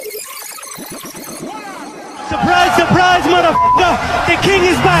Surprise, surprise, motherfucker! The king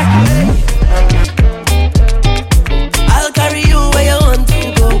is back! I'll carry you where you want to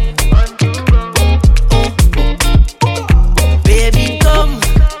go. Baby, come,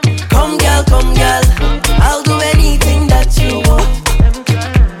 come girl. I'll do anything that you want.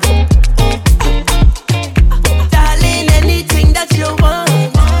 Darling, anything that you want.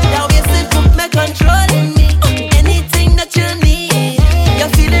 Now you still put my control in me. Anything that you need. You're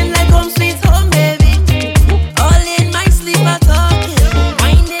feeling like home sweet home, baby. All in my sleep I talking.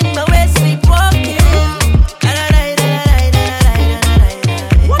 Winding my waist, sleepwalking.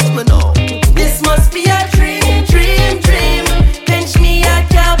 Watch me now. This must be a dream, dream, dream. Pinch me, I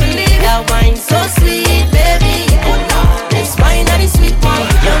can't believe that wine so sweet, baby. This wine and this sweet one,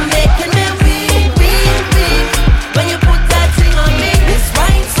 you're making me weak, weak, weak. When you put that thing on me, this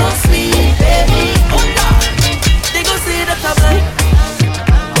wine so sweet, baby. They gon' say that I'm blind.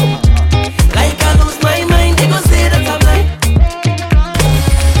 Like I lose my mind, they gon' say that I'm blind.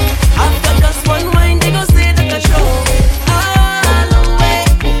 After just one wine, they gon' say that I show all away.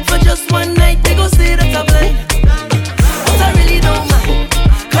 For just one night, they gon' say that I'm blind. But I really don't mind,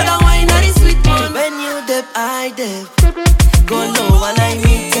 'cause I wine and it's sweet one. When you dip, I dip. Go low and I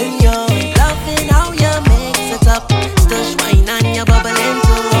meet in you. Loving how you mix it up. Stush wine and you bubbling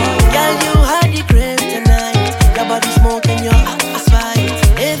too. Girl, you had the crib tonight. Your body smoking your asphalt.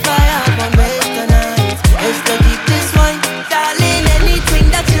 If I have one way tonight, it's to keep this wine. Darling, anything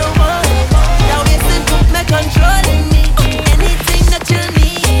that you want. Now you still put my control in me. Anything that you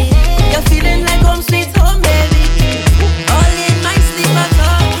need. You're feeling like home sweet home, baby. All in my sleep I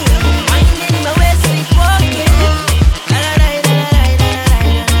talking. Winding my waist, sleepwalking.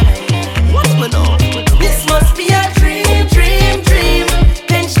 Watch me now. This must be a dream, dream, dream.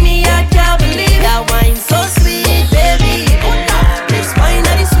 Pinch me, I can't believe that wine so sweet, baby. This wine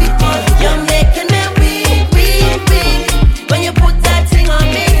and this sweet one, you're making me weak, weak, weak. When you put that thing on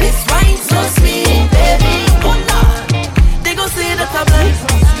me, this wine so sweet, baby. They gon' say that I'm blind.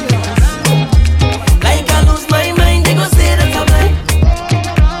 Like I lose my mind, they gon' say that I'm blind.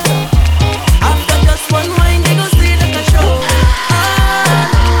 After just one wine, they gon' say that I show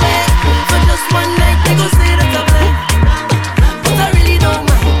all away. For just one night, they gon' say that I'm blind. But I really don't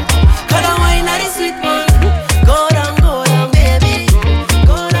mind, 'cause I wine and it's sweet one. Go down, baby.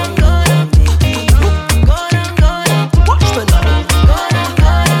 Go down, baby. Go down. Watch me now. Go down,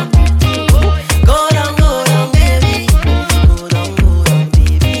 baby. Go down, baby. Go down,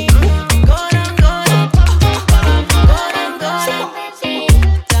 baby. Go down, go down.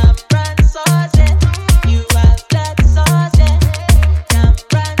 Tampan sauce, you have that sauce.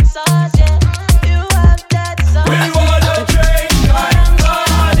 Tampan sauce, you have that sauce. We wanna drink and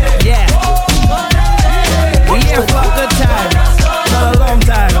party. Yeah, we here for a good time, not a long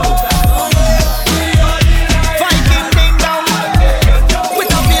time. Viking ding dong,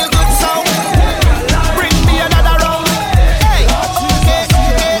 with a feel good sound. Bring me another round. Hey,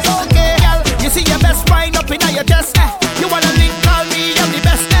 okay, girl. You see your best wine up in your chest. You wanna link, call me, I'm the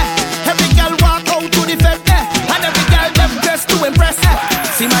best. Every girl walk out to the fed, and every girl them dressed to impress.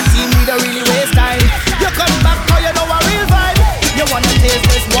 See my team, we don't really waste time. You come back, cause you know a real vibe. You wanna taste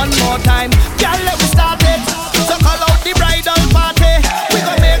this one more time. Girl, let me start it. So call out the bridal party. We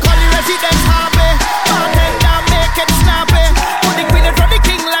gon' make all the residents happy. Bartender, make it snappy. Put the queen in front of the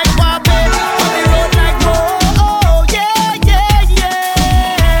king like Barbie. On the road like whoa, oh yeah, yeah,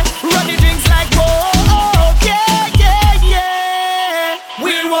 yeah. Run the drinks like whoa, oh yeah, yeah, yeah.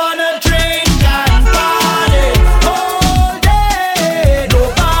 We wanna drink and party All day, no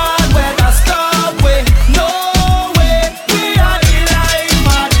bad weather stop we. no way. We are the life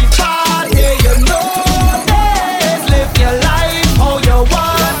of the party. You know this, live your life how you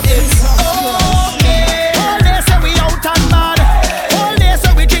want it. Okay. All day say we out and mad. All day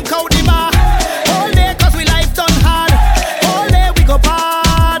say we drink out the bar. All day 'cause we life done hard. All day we go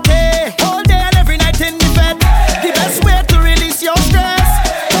party. All day and every night in the bed. The best way to release your stress.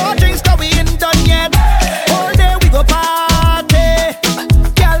 More drinks 'cause we ain't done yet. All day we go party.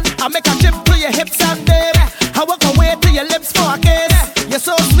 Girl, I make a trip to your hips and dip. I walk away to your lips for a kiss. You're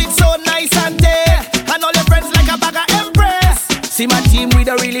so sweet, so nice and dead. And all your friends like a bag of Empress. See my team, we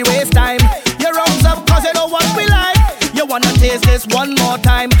don't really waste time. Your rounds up 'cause you know what we like. You wanna taste this one more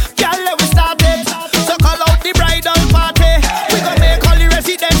time. Girl, let me start it. So call out the bridal party. We gon' make all the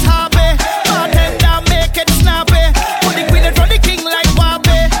residents happy. Bartender, make it snappy. Put the queen in front of the king like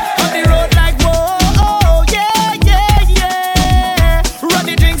Barbie. On the road like whoa, oh yeah, yeah, yeah. Run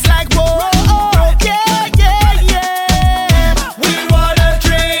the drinks like whoa, oh yeah, yeah, yeah. We wanna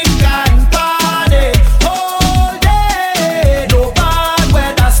drink and party All day, no bad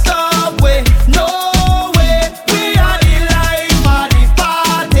weather stop we. no way.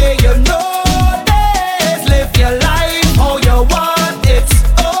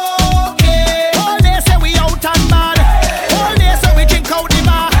 out the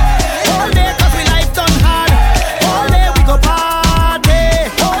bar. All day 'cause we life done hard. All day we go party.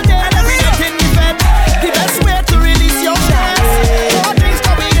 All day and every night in the bed. The best way to release your stress. All things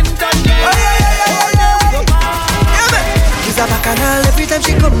coming in done yet. All day we go party. She's a bacchanal every time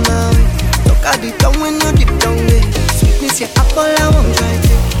she come my way. Look at the tongue when you dip down there. Sweetness your apple I won't try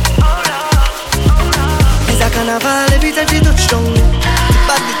to. It's a carnival every time she touch down there. Tip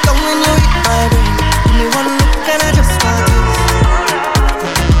at the tongue when you hit my brain. Give me one look and I just want it.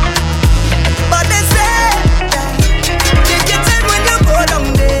 But they say that take your time when you go down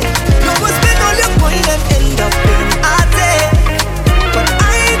there. You must spend all your coin and end up in a day. But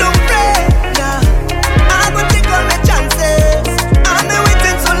I don't pray now. I'm gonna take all my chances. I've been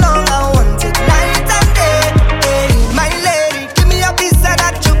waiting so long, I want it night and day. Hey, my lady, give me a piece of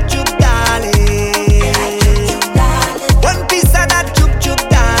that chup chup, darling. One piece of that chup chup,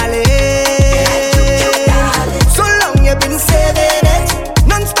 darling. So long you've been saving it,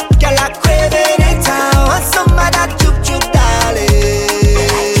 non-stop girl are craving it. I want some of that chup chup, darling.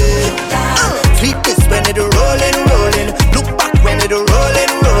 Sweet this when it rolling, rolling. Look back when it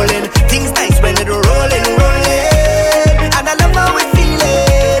rolling, rolling. Things nice when it rolling, rolling. And I love how we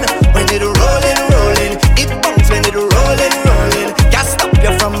feeling when it rolling, rolling. It bounce when it rolling, rolling. Can't stop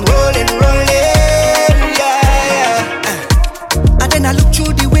you from rolling, rolling. Yeah. And then I look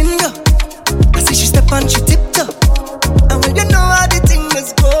through the window. I see she step on, she tiptoe. And well, you know how the thing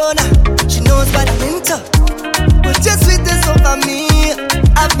is gonna. She knows what I'm into. But just with this over me,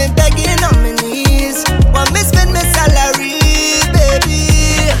 I've been begging on my knees. Want me spend my salary, baby.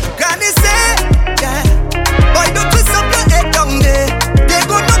 Granny say, yeah, boy, don't twist up your head down there. They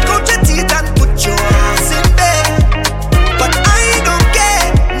gon' knock out your teeth and put your ass in bed. But I don't care,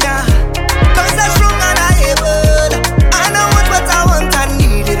 nah, 'cause I'm strong and I'm able. I know what I want, I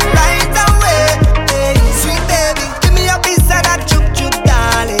need it right away. Hey, sweet baby, give me a piece of that chup chup,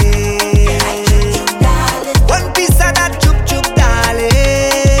 darling. One piece of that chup chup, darling.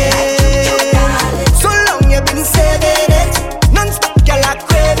 So long you've been saving it, non-stop girl are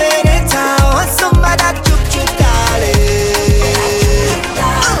craving it. I want some of that chup chup, darling.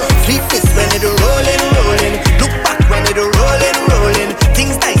 Sweet this when it rolling, rolling. Look back when it rolling, rolling.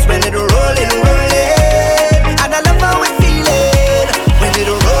 Things nice when it rolling, rolling. And I love how we feeling when it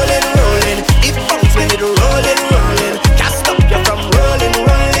rolling, rolling. It bounce when it rolling, rolling. Can't stop you from rolling,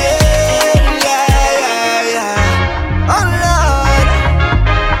 rolling. Yeah, yeah. Oh Lord,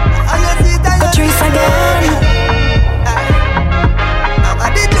 I just see that Patrice again. I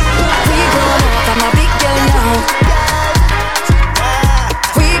did you. We grown up, I'm a big girl now.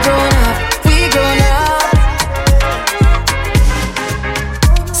 We grown up, we grown up.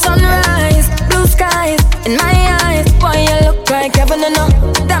 Sunrise, blue skies in my eyes. Boy, you look like heaven and up.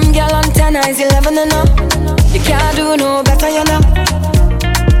 Damn girl on 10 eyes, 11 and up. You can't do no better, you know.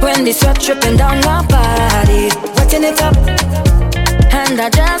 When the sweat dripping down my body, wetting it up, and I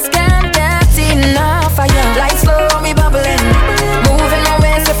just can't get enough of you. Lights slow on me bubbling, moving my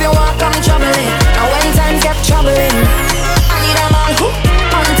waist if you walk, I'm troubling. And when times get troubling, I need a man who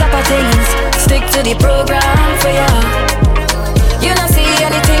on top of things, stick to the program for you. You don't see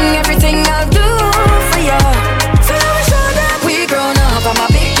anything, everything I'll do for you. So let me show them we grown up, I'm a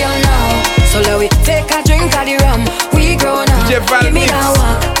big girl now. So let we take a drink of the rum. We grown up, DJ Val give me Mix. that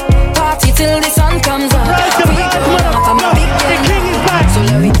walk. Party till the sun comes up. We grown up, I'm a big girl The king is now. back. So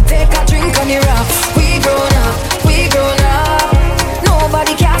let we take a drink on the rock. We grown up, we grown up.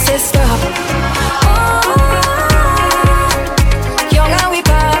 Nobody can say stop. Oh, young and we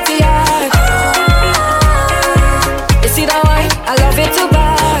party hard. You see that wine? I love it too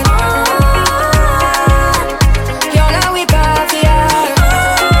bad. Young and we party hard.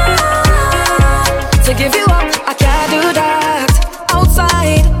 To give you up, I can't do that.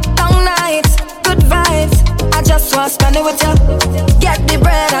 Outside, long nights, good vibes. I just want to spend it with you. Get the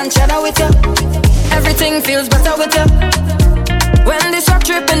bread and cheddar with you. Everything feels better with you. When this rock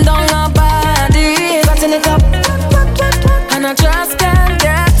tripping down our body, button it up, and I just can't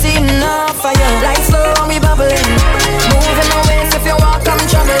get enough of you. Lights slow on me bubbling, moving my waist if you walk, I'm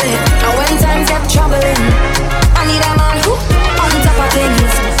troubling. And when times get troubling, I need a man who on top of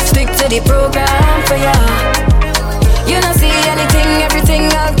things, stick to the program for you. You don't see anything, everything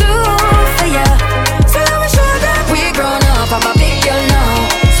I'll do for you. So let me show them we grown up, I'm a big girl now.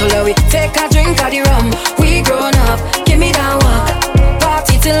 So let we take a drink of the rum. We grown up, give me that walk.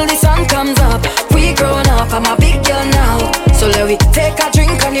 Party till the sun comes up. We grown up, I'm a big girl now. So let we take a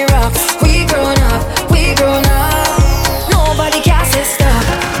drink on the rock. We grown up, we grown up. Nobody can say stop.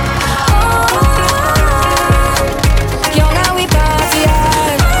 Oh, young and we party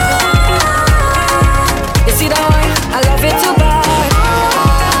hard. You see that wine? I love it too bad.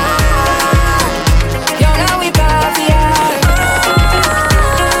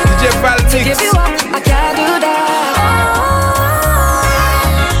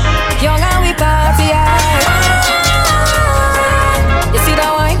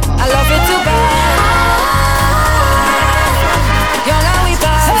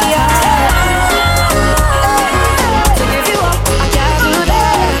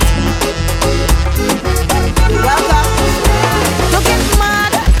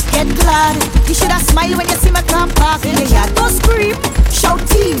 smile when you see my car park in the yard. Don't scream, shout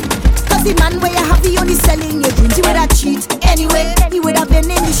team. Cause the man where you have the only selling your dreams. He would have cheat anyway. He would have been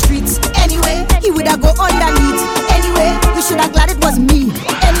in the streets anyway. He would have go underneath anyway. You should have glad it was me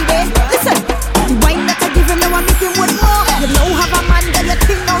anyway. Listen, the wine that I give him now I make him with more. You know have a man that you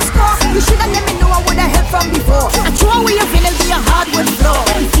think no score. You should have let me know I would have helped from before. And throw away your vinyl be a hardwood floor.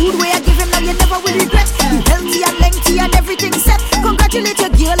 The food where I give him now you never will regret. You healthy and lengthy and everything set. Congratulate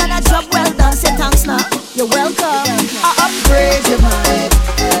your girl and a job well done. Say thanks now. You're welcome. I upgrade your mind.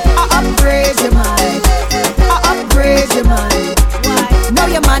 I upgrade your mind. I upgrade your mind. Why? Now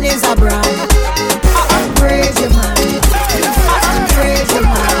your man is a brand. I upgrade your mind. I upgrade your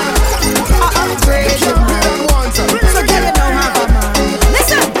mind. I upgrade your mind. So get it now, have a man.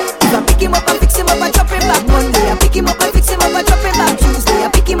 Listen, if I pick him up and fix him up and drop him back Monday, I pick him up and fix him up and drop him back Tuesday, I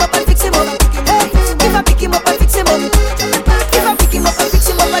pick him up and fix him up. Hey, if I pick him up and fix him up. If I pick him up and fix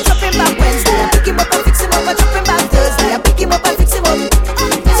him up and drop him back Wednesday, I pick him up and fix him up and drop him back Thursday, I pick him up and fix him up.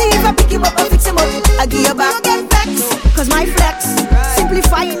 See if I pick him up and fix him up, I give you back. Don't get vexed, cause my flex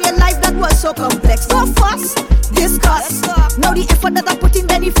simplifying your life that was so complex. No fuss, discuss. Now the effort that I put in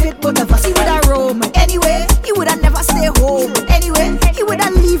benefit both of us. He would have roam anyway. He would have never stay home anyway. He would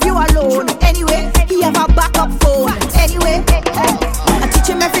have leave you alone anyway. He have a backup phone anyway. I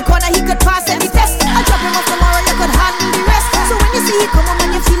teach him every corner he could pass any test. I drop him off tomorrow, you could handle the rest. So when you see he come home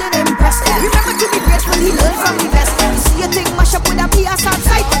and you're feeling impressed, remember to be grateful he learned from the best. You see your thing mash up with a PS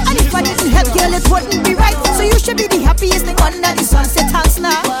outside, and if I didn't help, girl, it wouldn't be right. So you should be the happiest thing under the sun. Say thanks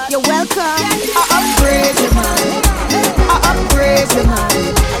now, you're welcome. I upgrade your mind. I upgrade your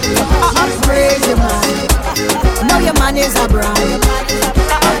mind. I upgrade your mind. Now your man is a brand.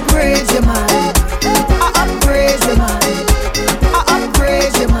 I upgrade your mind. I upgrade your mind. I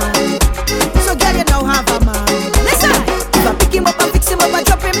upgrade your mind. So girl, you now have a man. Listen, if I pick him up and fix him up and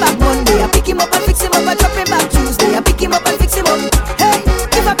drop him back Monday, I pick him up and fix him up and drop him back Tuesday, I pick him up and fix him up. Hey,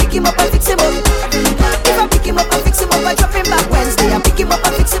 if I pick him up and fix him up. If I pick him up and fix him up and drop him back Wednesday, I pick him up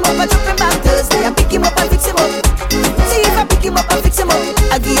and fix him up and drop him back Thursday, I pick him up and fix him up. See if I pick him up and fix him up,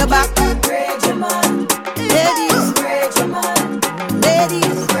 I give you back. Upgrade your man. Ladies, upgrade your man.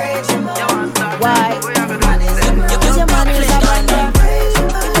 Ladies, upgrade your man. Why? Because your man is a banger. You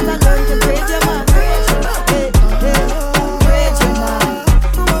can learn to grade your man. Grade your man.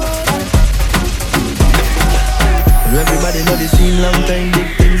 Everybody know the scene, long time, big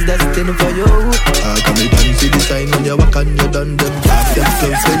things destined for you. Come and see the sign when you walk and you done them. Cast them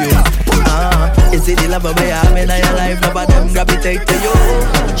close to you. Is it the love of me I'm in your life? None of them gravitate to you.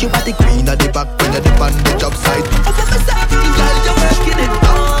 You are the queen of the back when you're on the job site. Up on the side, girl, you're working it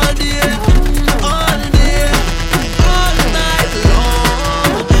all day, all day, all night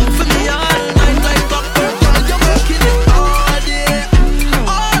long. For me all night like clockwork, girl, you're working it all day,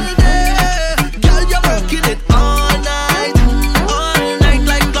 all day. Girl, you're working it all night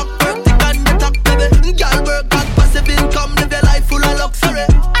like clockwork. Tick on the top, baby. Girl, work hard, passive income, live your life full of luxury.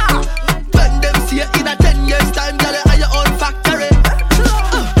 In a 10 years time, girl, you have your own factory.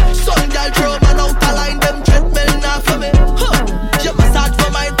 Some girl throw man out a line, them treadmill now for me. You massage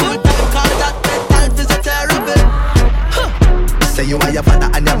for my good time, call that mental physiotherapy. Say you are your father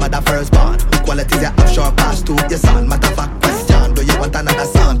and your mother first born. Qualities you have sure pass to your son. Matter of fact question, do you want another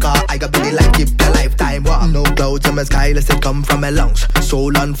son? Cause I got really like keep your lifetime warm. No clouds in my sky, let's it come from my lungs.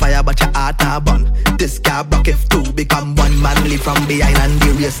 Soul on fire but your heart a bun. This car broke if two become one man. Leave from behind and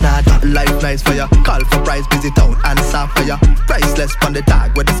the race not done. Life nice for you, call for price, busy town and soft for you. Priceless on the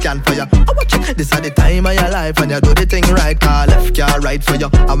tag with the scan for you. I watch it, this are the time of your life and you do the thing right. Call left, car right for you.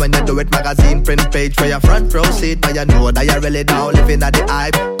 And when you do it, magazine print page for your front row seat. But you know that you really down living at the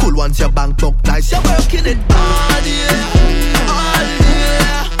hype. Cool once your bank book nice. You're working it all year, all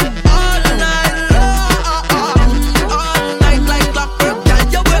year, all night long, all night like clockwork. Girl,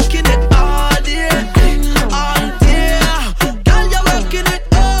 you're working it all day, all day. Girl, you're working it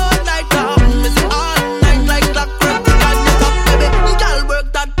all night long. Is it all night like clockwork? Girl, you top, baby. Girl, work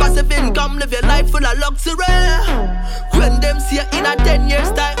that passive income, live your life full of luxury. When them see you in a 10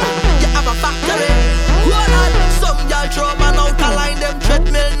 years time, you have a factory. Hold on, some girl throw man out a line, them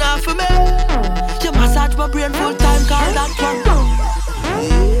treadmill now for me. You massage my brain full time, call that work.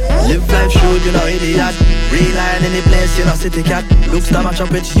 Live life shoot, you know idiot. Real-line in the place, you know city cat. Looks to match up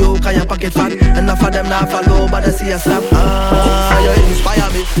with you, cause your pocket fat. Enough of them now follow, but they see you slap. You inspire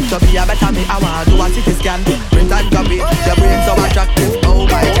me, to be a better me. I want to do a city scan, print and copy. Your brain so attractive, oh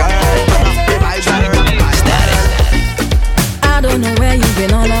my God. I don't know where you've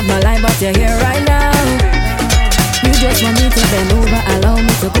been all of my life, but you're here right now. You just want me to bend over, allow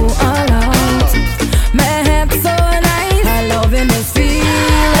me to go all out. My head's so nice, I love in this feeling.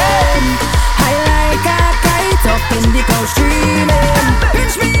 I like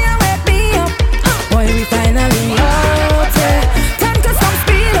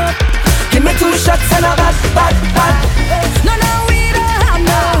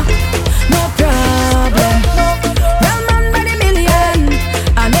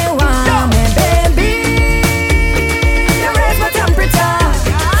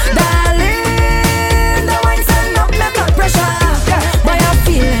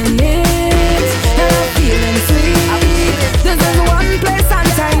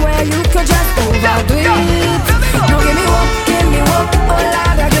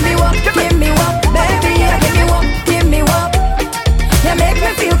make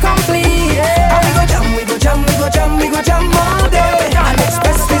me feel complete. And we go jam, we go jam, we go jam, we go jam all day and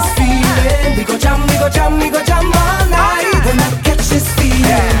express this feeling. We go jam, we go jam, we go jam all night and I catch this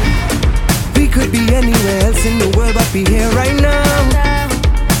feeling. We could be anywhere else in the world, but be here right now.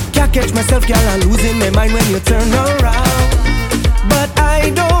 Can't catch myself, girl, I'm losing my mind when you turn around. But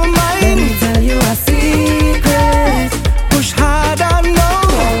I don't mind. Let me tell you a secret. Push hard, I know.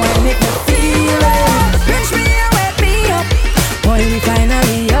 Oh, I make me feel it. Pinch me and wake me up. Boy, we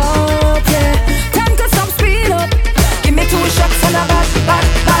finally up, yeah. Time to some speed up. Give me 2 shots and a back.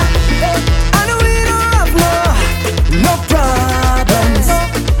 And we don't have no problems.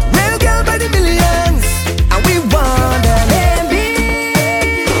 Real girl by the millions, and we want them. Baby,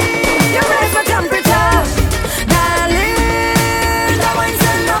 you raise my temperature, darling. The wine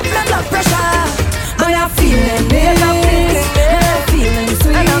send up my blood pressure. Boy, I'm feeling it, I'm feeling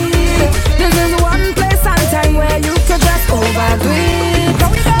sweet. This is one place and time where you could just overdo it.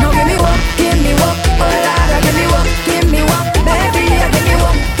 Now give me what, oh Lord, give me what, baby,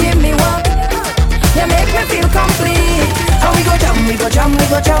 give me what, you make me feel complete. And we go jam, we go jam, we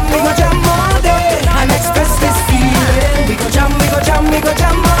go jam, we go jam all day and express this feeling. We go jam, we go jam, we go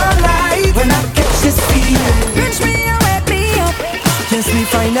jam all night when I catch this feeling. Pinch me and wake me up. Yes, we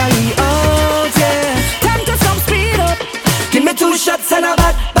finally out, yeah. Time to some speed up. Give me 2 shots and a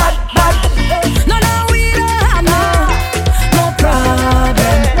bad. No, we don't have no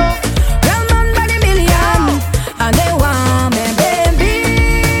problem. Real man by the million, and they want me, baby.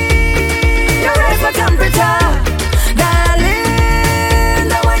 You raise my temperature, darling.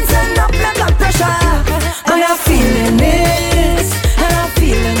 The wine send up my blood pressure, and I'm feeling it, and I'm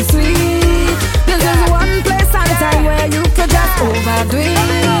feeling sweet. This is one place and time where you could just overdo it.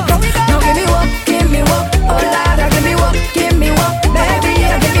 Now give me what, oh Lord, give me what, baby,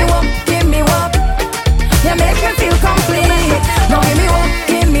 give me what. You make me feel complete. Now give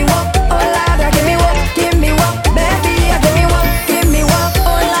me what, oh Lord, give me what, baby, give me what,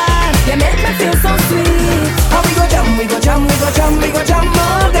 oh Lord. You make me feel so sweet. And we go jam, we go jam, we go jam, we go jam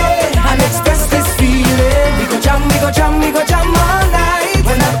all day and express this feeling. We go jam, we go jam, we go jam all night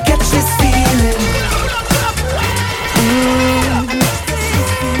when I catch this feeling.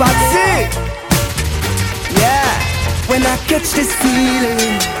 That's it. Yeah, when I catch this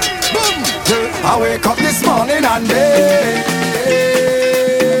feeling. Boom. I wake up this morning and day.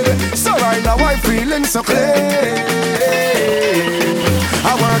 So right now I'm feeling so clear.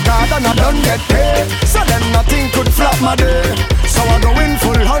 I work hard and I don't get paid, so then nothing could flop my day. So I'm going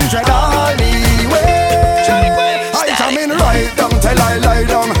full 100 all the way. I come in right down till I lie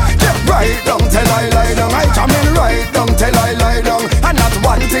down. Get right down till I lie down. I come in right down till I lie down. And not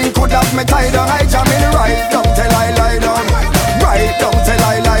one thing could have me tied down. I come in right down till I lie down. Right down till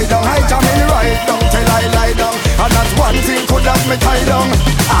I lie down. I come in right down till I lie down. And not one thing could have me tied down.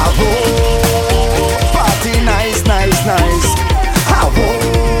 I go party nice. I go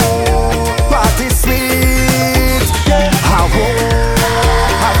party sweet. I go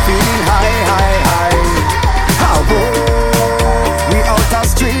I'm feeling high. I go we out the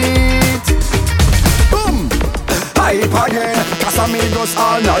street. Boom, hype again. Casamigos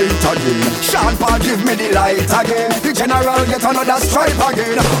all night again. Sean Paul give me the light again. The general get another stripe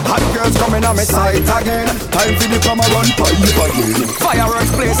again. Hot girls coming on my side again. Time for the come run pipe again.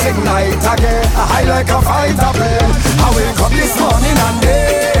 Fireworks place ignite again. I high like a fighter plane. I wake up this morning and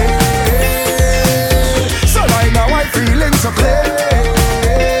day. So right now I'm feeling so clean.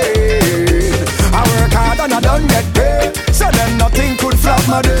 I work hard and I don't get paid, so then nothing could flop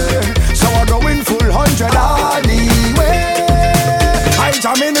my day. So I go in full 100 all the way. I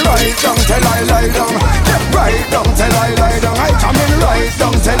jam in right down till I lie down. Get right down till I lie down. I jam in right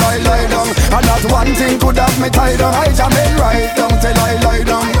down till I lie down. And not one thing could have me tied down. I jam in right down till I lie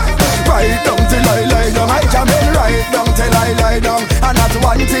down. Right down till I lie down. I jam in right down till I lie down. And not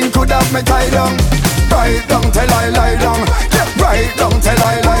one thing could have me tied down. Right down till I lie down. Get right down till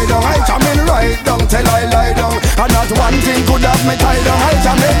I lie down. I jam in right down till I lie down. And not one thing could have me tied down. I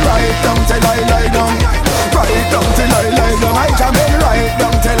jam in right down till I lie down. Right down till I lie down. I jam in right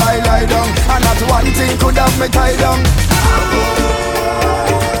down till I lie down. And not one thing could have me tied down.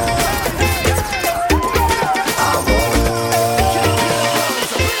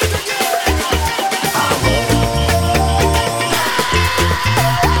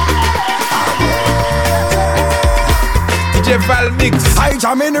 Val mix. I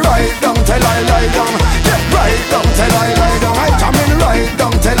jam in right down till I lie down. Get right down till I lie down. I jam in right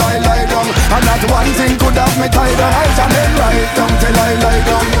down till I lie down. And not one thing could have me tied down. I jam in right down till I lie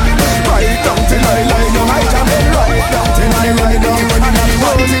down. Right down till I lie down. I jam in right down till I lie down. And not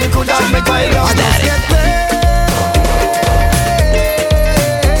one thing could have me tied down.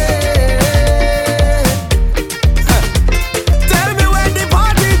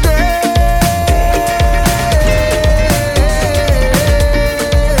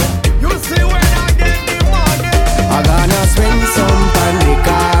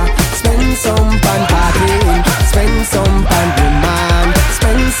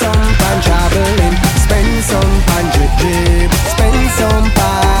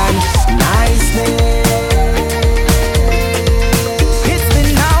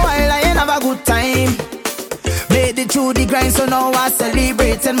 through the grind, so now I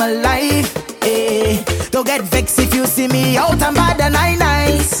celebrating my life. Don't get vexed if you see me out and bad and I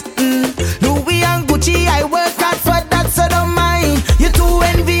nice. Louis and Gucci, I work hard for that, so don't mind. You too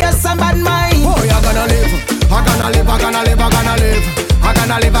envious and bad mind. Oh, you're gonna live. I'm gonna live, I'm gonna live, I'm gonna live. I'm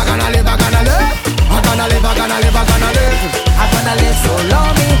gonna live, I'm gonna live, I'm gonna live. I'm gonna live, I'm gonna live, I'm gonna live. I'm gonna live so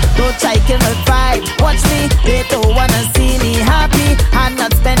long me. Don't try kill my vibe. Watch me, they don't wanna see me happy. I'm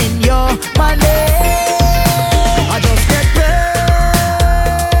not spending your money. I just get paid.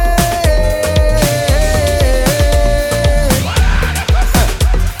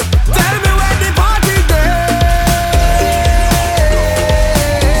 Tell me when the party's there.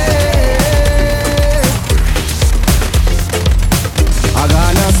 I'm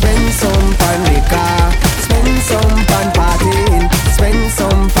gonna spend some pan liquor, spend some pan partying, spend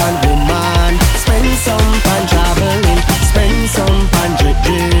some pan woman, spend some pan traveling, spend some pan drip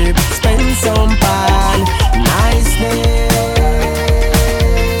drip, spend some pan niceness.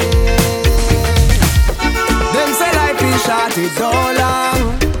 Them say life is short, it's so long.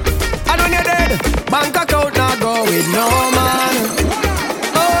 And when you're dead, bank account not go with no man.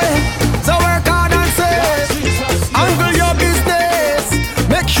 Oh yeah, so work hard and save, angle your business,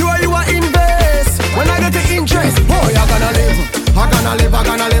 make sure you are invest. When I get the interest, oh you're gonna live, I'm gonna live, I'm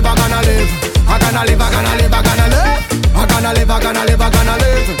gonna live, I'm gonna live, I'm gonna live, I'm gonna live, I'm gonna live, I'm gonna live, I'm gonna live, I'm gonna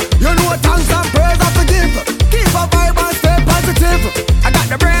live. You know thanks and praise I forgive. Keep a vibe and stay positive. I got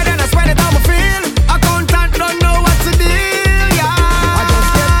the bread and I spend it on my feel. Accountant don't know what to do, yeah. I just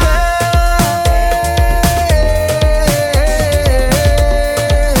get paid.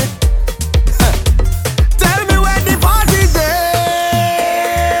 Tell me when the party's there.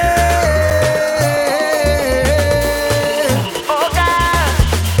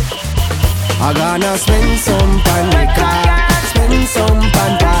 I'm gonna spend some pan liquor, spend some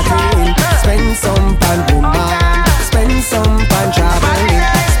pan partying, spend some pan woman, spend some pan traveling,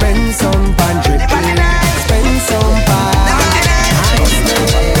 spend some pan drip drip, spend some pan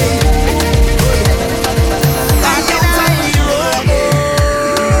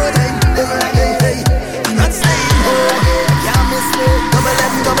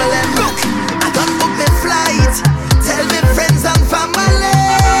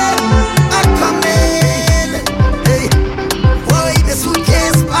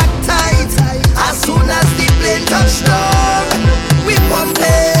touchdown, we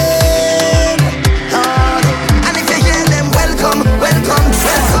pumping hard. And if you hear them, welcome, welcome,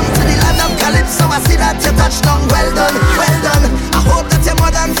 welcome to the land of Calypso. I see that you touchdown, well done, well done. I hope that you're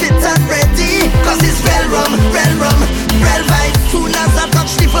more than fit and ready, cause it's real rum, real vibe. Soon as I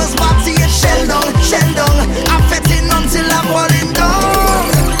touch the first party, it's shell down, I'm fetting until I'm falling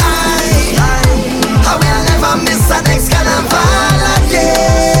down. I will never miss the next carnival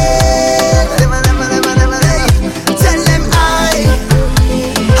again.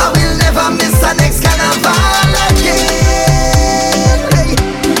 Next carnival again.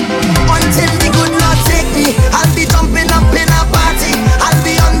 Until the good Lord take me, I'll be jumping up in a party. I'll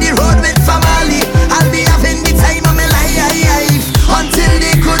be on the road with family. I'll be having the time of my life. Until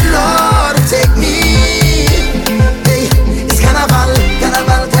the good Lord take me. Hey, it's carnival,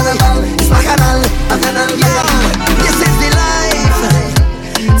 carnival, carnival. It's bacchanal, bacchanal, yeah. This is the life.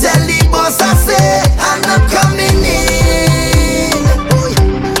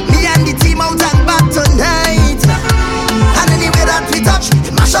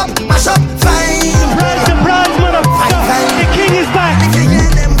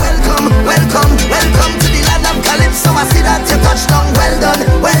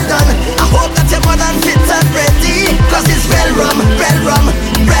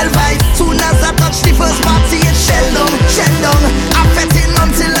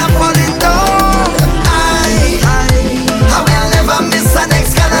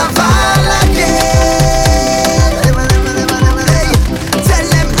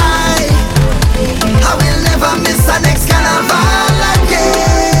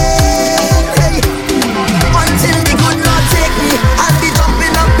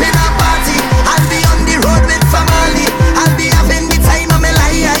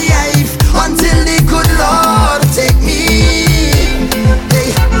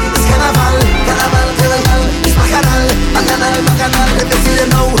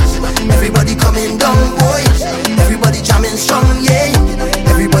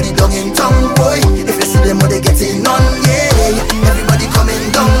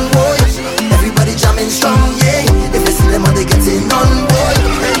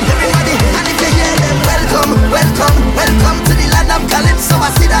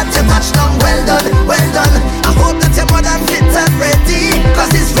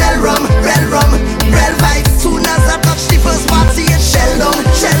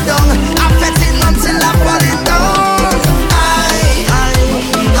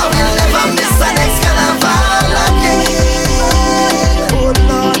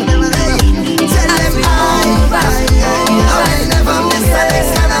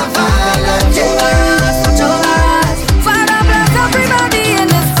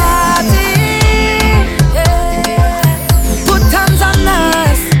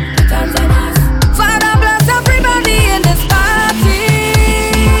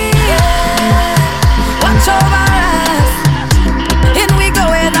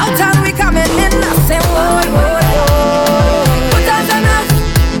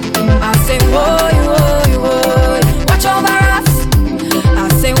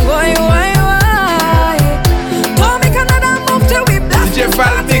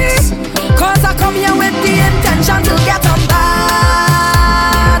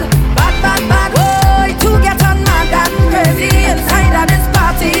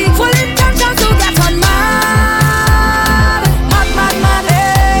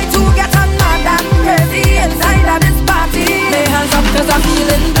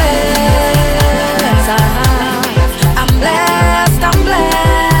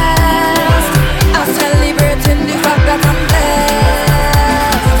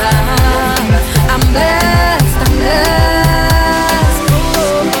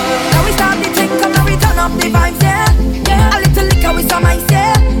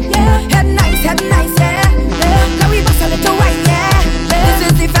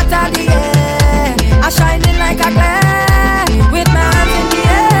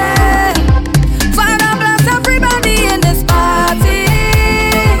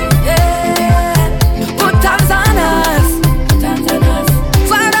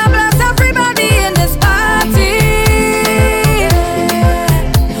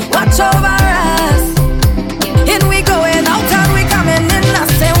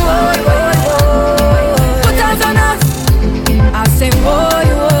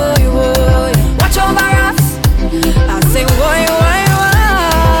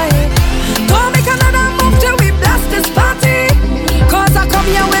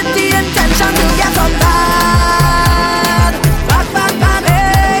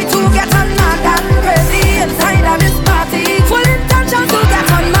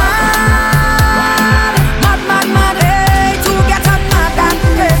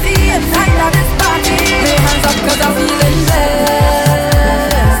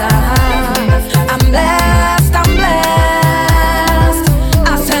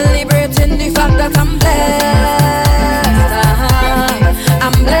 that I'm blessed.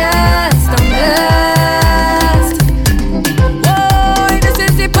 I'm blessed, I'm blessed. Whoa, this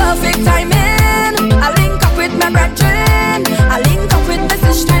is the perfect timing. I link up with my brethren, I link up with my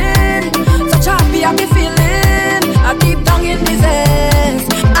sister. Such a happy feeling, I deep down in this ass.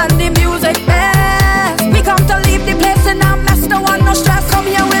 And the music best. We come to leave the place and I mess, no one no stress. Come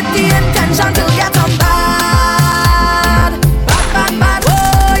here with the intention to get on bad. Bad, bad,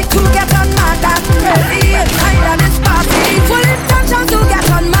 boy, to get on mad. That's crazy, inside of this party. Full intention to get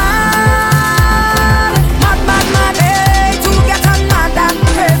on mad. Mad, hey, to get on mad. That's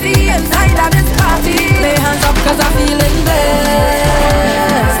crazy, inside of this party. Lay hands up cause I'm feeling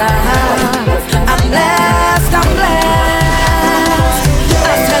blessed. I'm blessed, I'm blessed.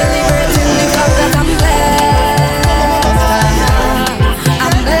 I'm celebrating the fact that I'm blessed.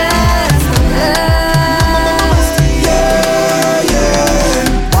 I'm blessed, I'm blessed.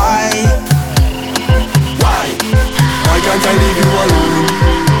 Why can't I leave you alone?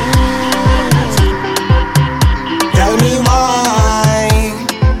 Tell me why?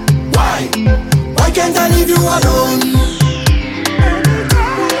 Why can't I leave you alone?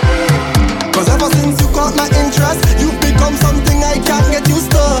 Cause ever since you caught my interest, you've become something I can't get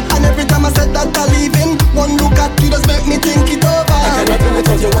used to. And every time I said that I'm leaving, one look at you just make me think it over. I cannot do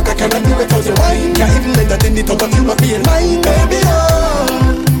without your walk, I cannot do without your wine. Can't even entertain the thought of you not being mine, baby, oh.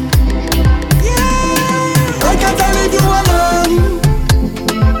 Why can't I leave you alone?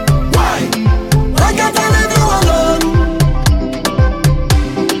 Why can't I leave you alone?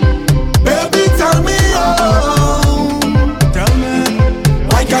 Baby, tell me, oh. Tell me.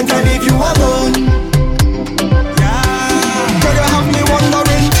 Why can't I leave you alone? Girl, you have me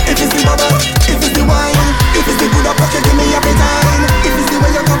wondering if it's the bubble, if it's the wine, if it's the good up you give me every time, if it's the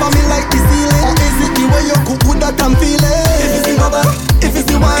way you cover me like the ceiling, or is it the way you cook good that I'm feeling? If it's the bubble, if it's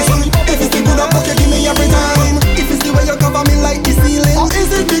the wine, if it's the good up you give me every time, if it's the way you cover me like the ceiling, or is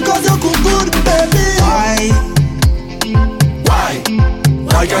it because you cook good, baby?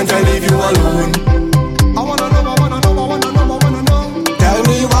 Why can't I leave you alone? I wanna know. Tell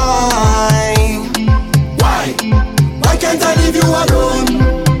me why? Why can't I leave you alone?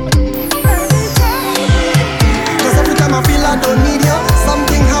 Cause every time I feel I don't need you,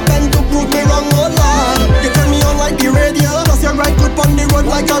 something happened to prove me wrong, oh Lord. You turn me on like the radio, plus you ride good on the road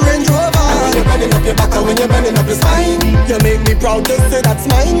like a Range Rover. And when you're bending up your back and when you're bending up your spine, you make me proud to say that's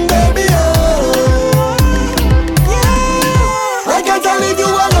mine, baby, oh. Why can't I leave you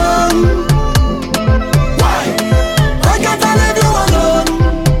alone? Why can't I leave you alone?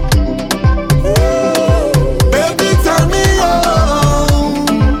 Baby, tell me, oh.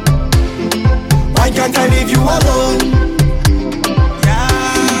 Why can't I leave you alone?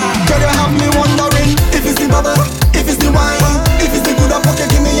 Girl, you have me wondering if it's the bubble, if it's the wine, if it's the good up you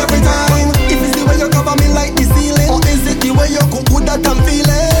give me every time, if it's the way you cover me like the ceiling, or is it the way you cook good that I'm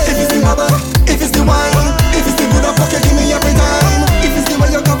feeling? If it's the bubble, if it's the wine, if it's the good up you give me every time, if it's the way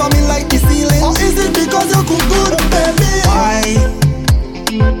you cover me like the ceiling, or is it because you cook good, baby?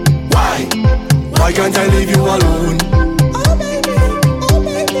 Why can't I leave you alone? Oh baby,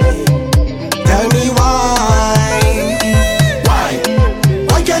 tell me why?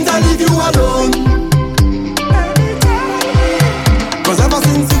 Why can't I leave you alone? Cause ever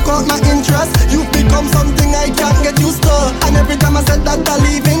since you caught my interest, you've become something I can't get used to. And every time I said that I'm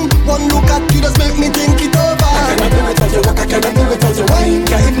leaving, one look at you just make me think it over. I cannot do without your walk, I cannot do without your wine.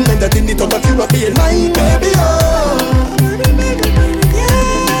 Can't even entertain the thought of you not being mine, baby, oh.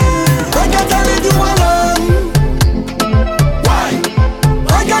 Why can't I leave you alone?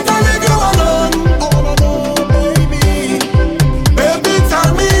 Why can't I leave you alone? I wanna know, baby. Baby,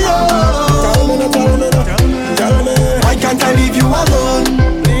 tell me, oh. Tell me. Why can't I leave you alone?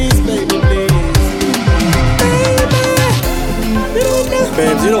 Please, baby, please.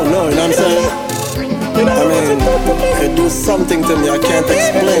 Babes, you don't know, you know what I'm saying? I mean, you do something to me I can't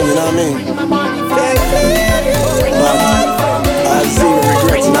explain, you know what I mean? But I have zero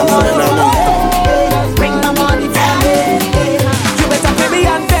regrets, you know what I'm saying? Bring my money for me. You better pay me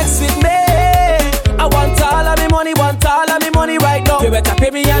and vex with me. I want all of me money right now. You better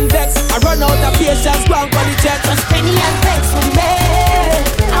pay me and vex. I run out of patience, go and call the check. Just pay me and vex with me.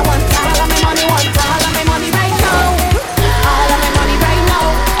 I want all of me money right now. All of me money right now.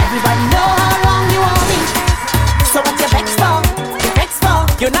 Everybody know how long you want me. So what you vex for? You vex for?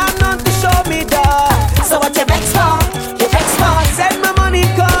 You not none to show me that. So what you vex for? You vex for? Send my money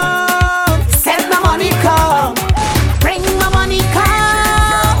come. Send my money come. Bring my money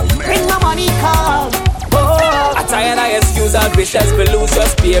come. Bring my money come. Oh, I tired of excuse and vicious for lose.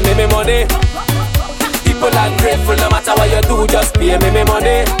 Just pay me my money. People ungrateful, no matter what you do, just pay me my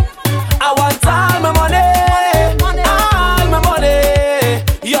money. I want time.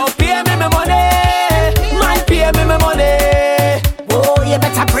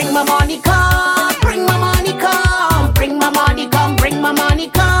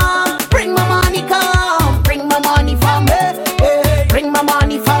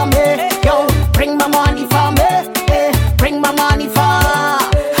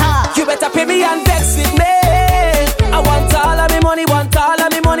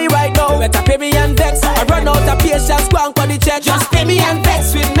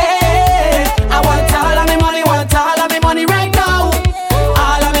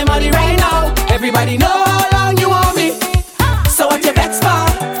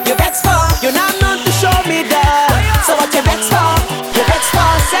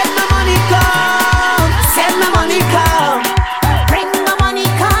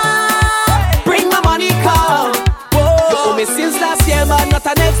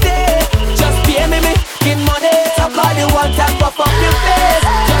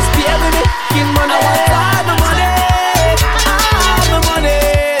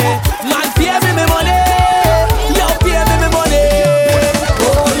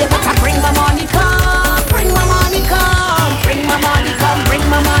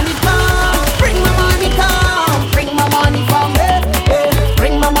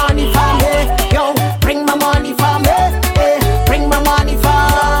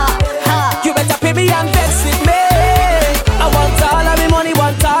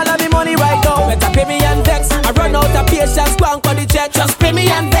 just go and cut the check. Just pay me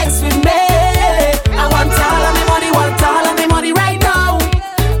and vex with me. I want all of me money, want all of me money right now.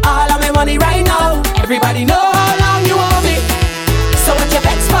 All of me money right now. Everybody know how long you owe me. So what you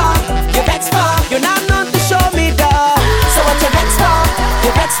vex for? You vex for? You're not known to show me dog. So what you vex for?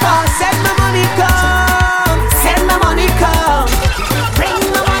 You vex for? Send my money come. Send my money come. Bring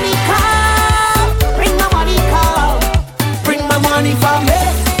my money come. Bring my money come. Bring my money for me.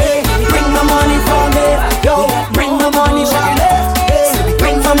 Bring my money for me. Yo, bring my money for me.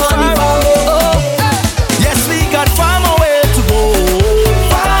 Bring my money for me. Yes, we got far more way to go.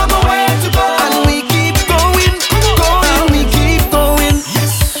 Far more way to go. And we keep going, going, we keep going.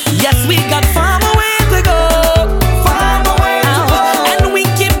 Yes, we got far more way to go. Far more way to go. And we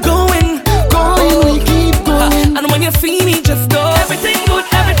keep going, Going, we keep going. and when you feel me, just go. Everything good,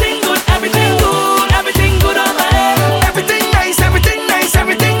 everything good, everything good, everything good over here. Everything nice, everything nice,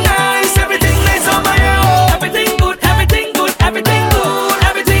 everything nice, everything nice over here. Everything good, everything good, everything good,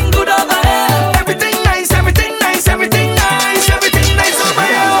 everything good over here. Everything nice, everything nice, everything nice, everything nice over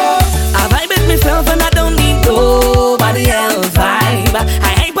here. I vibe with myself and I don't need nobody else vibe.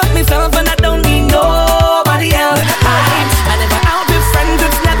 I hype up myself and I don't need nobody else hype. And if I'm out with friends,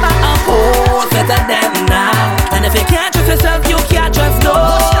 it's never a whole better than now. And if you can't trust yourself, you can't trust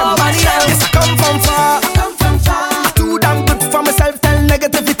nobody else. Yes, I come from far. I too damn good for myself. Tell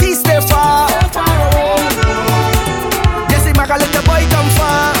negativity stay far. Yes, I let the boy come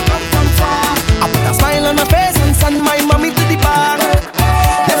far. I put a smile on my face and send my mommy to the bar.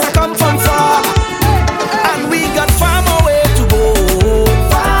 Yes, I come from far. And we got far more way to go.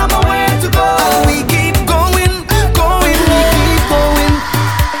 Far more way to go. And we keep going, going, we keep going.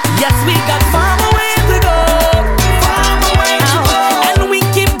 Yes, we got far more way to go. Far more way to go. And we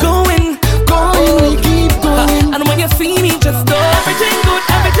keep going, Going, we keep going. and when you feel me, just go. Everything good,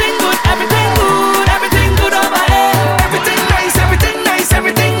 everything good, everything good, everything good over here. Everything nice, everything nice,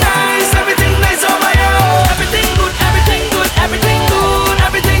 everything nice, everything nice over here. Everything good, everything good, everything good,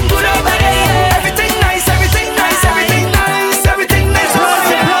 everything good over here. Everything nice, everything nice, everything nice, everything nice over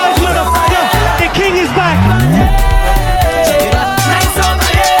here. Surprise, motherfucker! The king is back! Nice over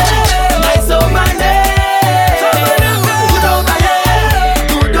here, nice over there. Good over here,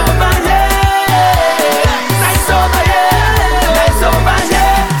 good over here. Nice over here, nice over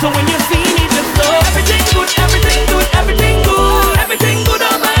here. So when you feel it, just go. Everything good, everything good, everything good, everything good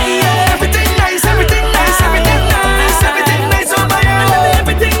over here. Everything nice, everything nice, everything nice, everything nice over here.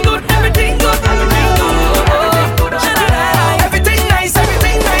 Everything good, everything good, everything good, everything good over here. Everything nice,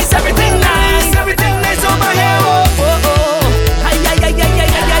 everything nice, everything nice, everything nice over here.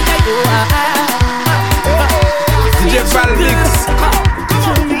 DJ Valmix.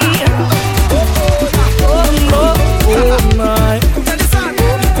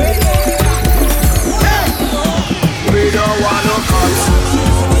 We don't want no cuts.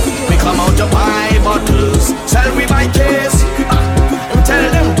 We come out to buy bottles, sell we buy case. Tell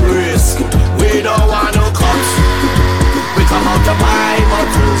them grace. We don't want no cuts. We come out to buy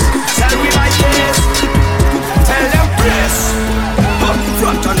bottles, sell we buy case. Tell them grace.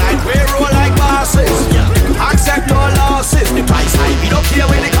 From tonight we roll like bosses. Accept no losses. The price high, we don't care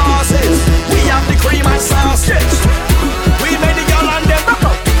where the cost is. We have the cream and sausage. We make the girl and them rock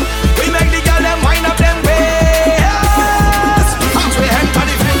up. We make the girl them wind up them ways. As we enter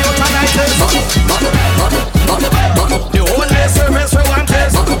the venue tonight is the only service we want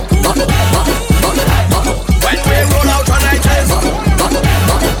is when we roll out tonight is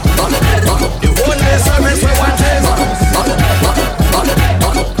the only service we want is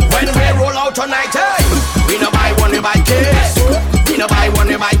when we roll out tonight. Hey, we no buy one, we buy case. We no buy one,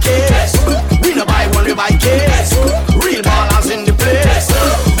 we buy case. We no buy one, we buy case. Real ballers in the place.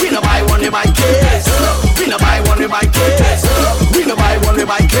 We no buy one, we buy case. We no buy one, we buy case. We no buy one, we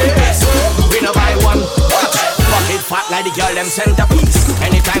buy case. We no buy one. Pocket fat like the girl them centerpiece.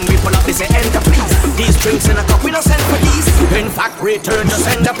 Anytime we pull up, they say enter please. These drinks in a cup, we don't send for these. In fact, return to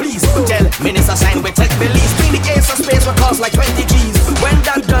sender please. Tell minister sign we take beliefs. Bring the case of space will cost like 20 G's. When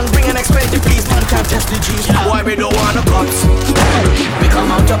that done, bring an expensive please. Man can't test the G's. Boy, we don't want no cuts. We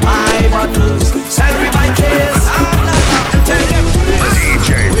come out to buy bottles, sell we buy case. Tell them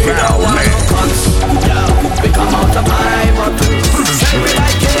DJ we don't want no cuts. We come out to buy bottles, sell we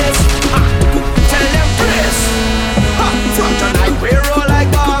buy case. Tell them praise. From tonight we roll like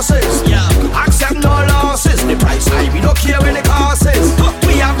bosses. Accept no losses. The price high, we don't care when the cost is.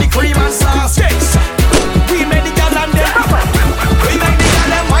 We have the cream and sausage. We make the girl and them. We make the girl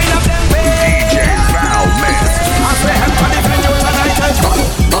them wind up them way. DJ Valmix. As we enter the venue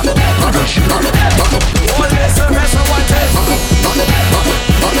tonight.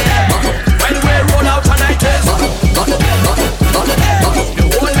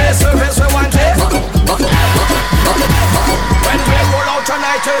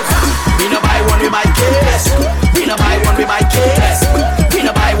 haters. Me no buy one with my case. Me no buy one with my case. Me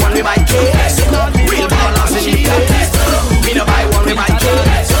no buy one with my case. Real ballers in the place. Me no buy one with my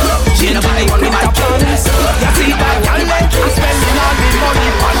case. She no buy one with my case. You see my girl like I'm spending all the money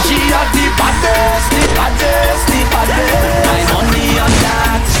on she at the baddest, the baddest, the baddest. My money on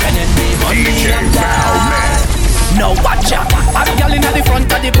that, spending the money on that. No watch out, hot girl inna the front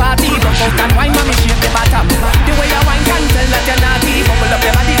of the party. Rock out and wine, mommy shake the bottom. The way you wine can tell that you're naughty. Bubble up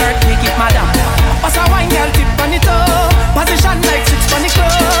your body, earthquake it, madam. What's a wine girl tip on it up? Position like 6 on the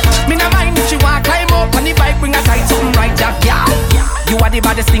club. Me no mind if she want climb up on the bike, bring a tight something right up, yeah. You are the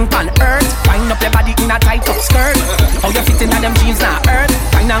baddest thing on earth. Wind up your body in a tight up skirt. How you fit in them jeans now earth.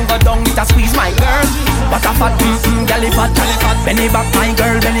 Wine and go down, it a squeeze my girl. What a fat, girl fat, Benny back, my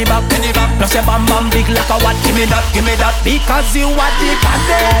girl, Benny back. Plus your bam bam big like a what? Give me that, because you are the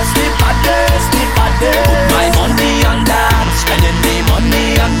baddest, the baddest, the baddest. Put my money on that, spending the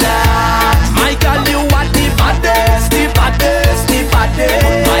money on that. My girl, you are the baddest, the baddest, the baddest.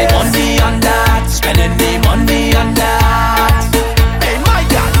 Put my money on that, spending the money on that. Hey, my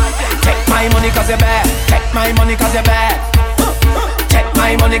girl, take my money 'cause you're bad. Take my money 'cause you're bad. Take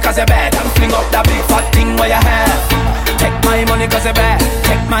my money 'cause you're bad. And fling up that big fat thing where you have. Take my money 'cause you're bad.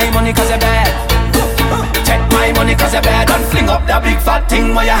 Take my money 'cause you're bad. Take my money 'cause you're bad. And fling up that big fat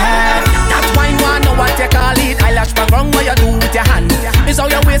thing where you have. That's why you wanna know what you call it. Eyelash background what you do with your hand. It's how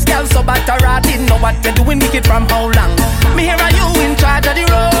your waist girl so bad to rot it. Know what you're doing wicked from how long. Me here are you in charge of the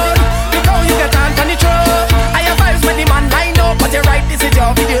road. Look how you get on the truck. I have vibes when the man line up. But you're right, this is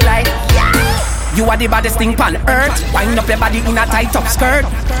your video like you are the baddest thing on earth. Wind up your body in a tight up skirt.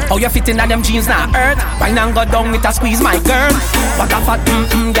 How you fit in them jeans now earth. Wine and go down with a squeeze my girl. What a fat,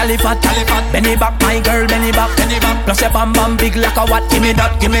 galley fat. Benny back, my girl, Benny back. Plus your bam bam big like a what? Give me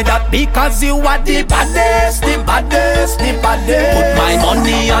that, because you are the baddest, the baddest, the baddest. Put my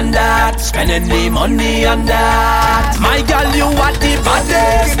money on that, spending the money on that. My girl, you are the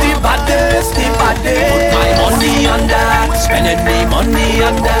baddest, the baddest, the baddest. Put my money on that, spending the money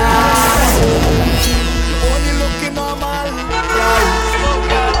on that. Only looking normal,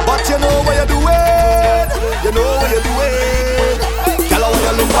 but you know what you're doing. You know what you're doing. Tell her when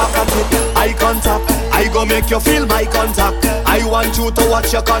you look back at it, eye contact. I go make you feel my contact. I want you to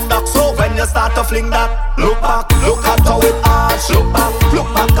watch your conduct. So when you start to fling that, look back, look at how it arch. Look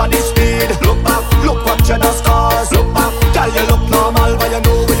back at the speed. Look back, look what you the scars. Look back, girl you look normal, but you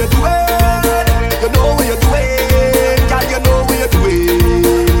know what you're doing. You know what you're doing, girl you know what you're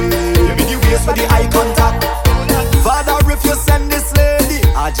doing. Give you waist for the eye contact. Father, if you send this lady,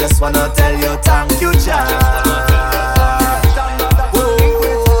 I just wanna tell you thank you, child.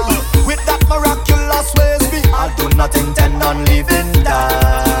 With that miraculous ways, me I do not intend on leaving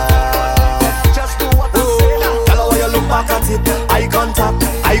that. Just do what I say now. Tell her when you look back at it, eye contact.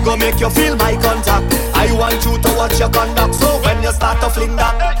 I go make you feel my contact. I want you to watch your conduct. So when you start to fling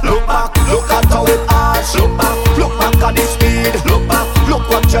that, look back, look at how it arch. Look back at the speed. Look back, look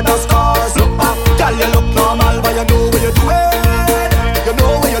what you the scars. Look back, girl you look normal, but you know what you're doing. You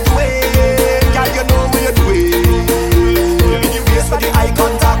know what you're doing, girl you know what you're doing. Give you waist for the eye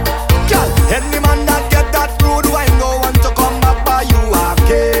contact. Girl, any man that get that rude wine no want to come back by you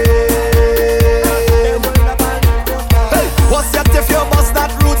again. Hey, what's that if you bust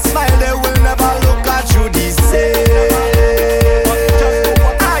that rude smile? They will never look at you the same.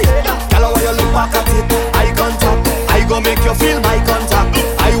 Aye, tell her when you look back at it, eye contact. I go make you feel my contact.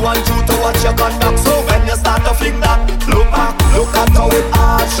 I want you to watch your conduct. So when you start to fling that, look back, look at how it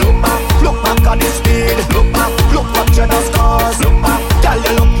arch. Look back at the speed. Look back, look what you the scars. Look back, girl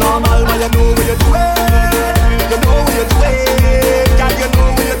you look normal, but you know what you're doing. You know what you're doing, girl you know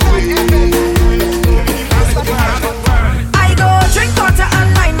what you're doing. I go drink water and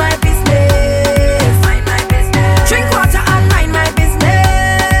mind my business. Drink water and mind my business.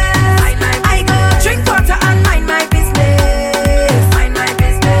 I go drink water and mind my business.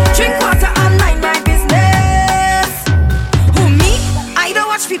 Drink water and mind my business. Who me? I don't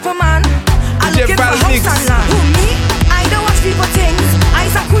watch people, man. I look at my house and land. Who me? I don't watch people things.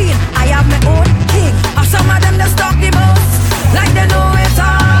 I's a queen. I have my own king. Or some of them just talk the most, like they know it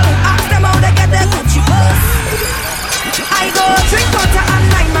all. Ask them how they get their Gucci purse. I go drink water and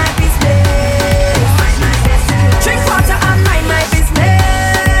mind my business. Drink water and mind my business.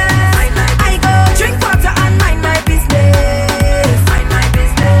 I go drink water and mind my business.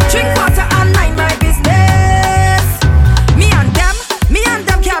 Drink water and mind my business. Me and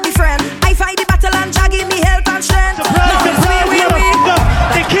them can't be friends. I fight the battle and Jah give me help and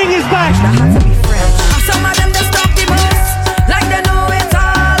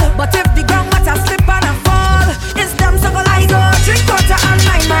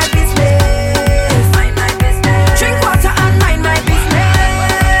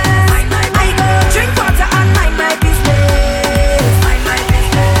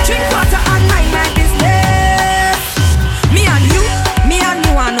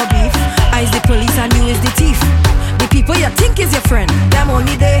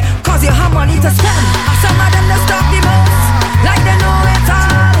money to spend. And some of them just talk the most, like they know it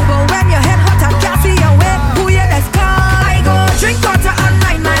all. But when your head hot and can't see your way, who you let's call? I go drink water and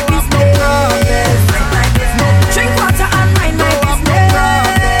mind my business. Drink water and mind my business.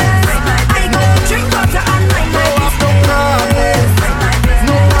 I go drink water and mind my business.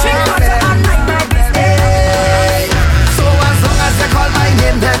 Drink water and mind my business. So as long as they call my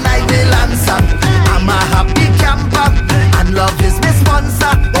name, then I will answer. I'm a happy camper, and love is my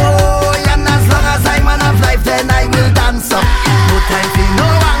sponsor. Oh, and as long as I'm man of life, then I will dance up. No time for no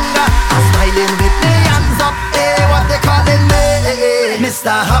anger, I'm smiling with my hands up. Hey, what they calling me?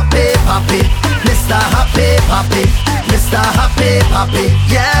 Mr. Happy Papi, Mr. Happy Papi, Mr. Happy Papi.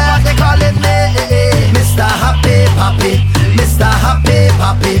 Yeah, what they calling me? Mr. Happy Papi, Mr. Happy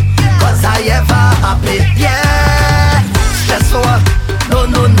Papi. Cause I ever happy. Yeah, stress for her. No,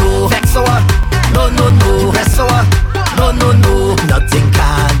 no, no. Vex for her. No, no, no. Rest for her. No, no, no. Nothing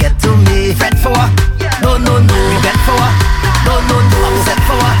can get to me. Fret for her. No, no, no. Regret for her. No, no, no. Upset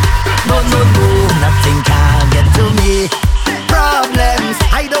for her. No, no, no. Nothing can get to me. Problems,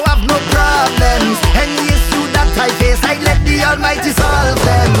 I don't have no problems. Any issue that I face, I let the Almighty solve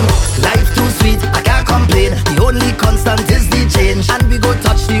them. Life too sweet, I can't complain. The only constant is the change, and we go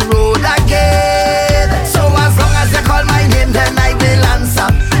touch the road again. So as long as you call my name, then I will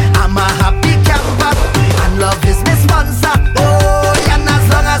answer. I'm a happy camper, and love is my sponsor. Oh, and as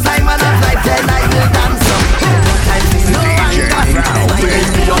long as I'm on a life, then I will dance up.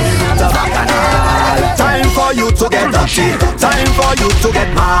 Time for you to get dirty, time for you to get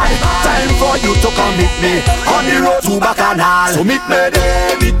mad, time for you to come meet me on the road to Bacchanal. So meet me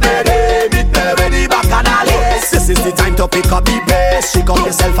there, meet me there, meet me where the Bacchanal is. This is the time to pick up the bass, shake up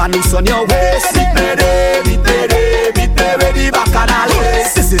yourself and loosen your waist. Meet me there, meet me there, meet me where the Bacchanal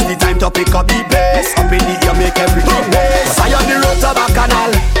is. This is the time to pick up the bass, up in the air make everything bass. I on the road to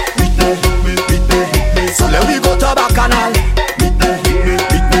Bacchanal. Meet me, meet me, meet me. So let me go to Bacchanal. Meet me,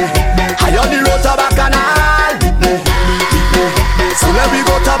 meet me, I on the road to Bacchanal. So let me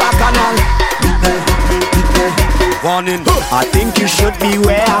go to Bacchanal. Warning, I think you should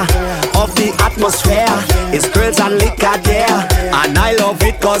beware of the atmosphere. It's girls and liquor there, and I love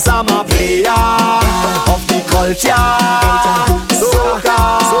it cause I'm a player of the culture. Soca,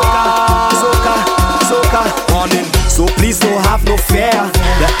 soca, soca, soca. Warning, so please don't have no fear.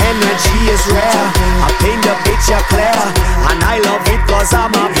 The energy is rare, I paint the picture clear, and I love it cause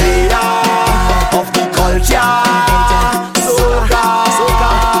I'm a player of the culture. Soca,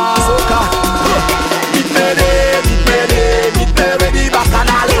 soca, soca. Meet me there, meet me there, meet me where the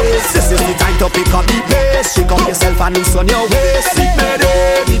Bacchanal is. This is the time to pick up the pace, shake up yourself and loosen your waist. Meet me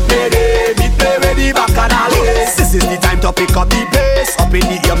there, meet me there, meet me where the Bacchanal is. This is the time to pick up the pace, up in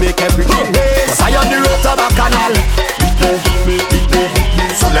the air make everything bass. Cause I on the road to Bacchanal. Meet me, meet me, meet me.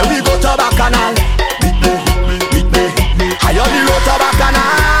 So let me go to Bacchanal. Meet me, meet me, meet me. I on the road to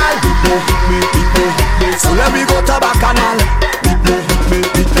Bacchanal. Meet me, meet me, meet me. So let me go to Bacchanal. Meet me,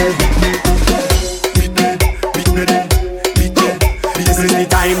 meet me, meet me. This is the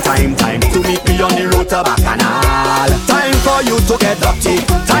time to meet me on the road to Bacchanal. Time for you to get dirty,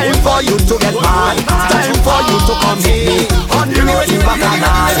 time for you to get mad, time for you to come meet me on the road to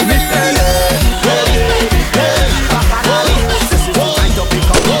Bacchanal. Meet me there, Bacchanal. This is the time to pick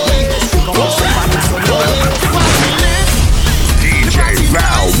up the pace, come on, say DJ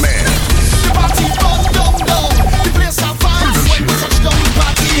Val Man. The party burn down, down. The place on fire when we touch down the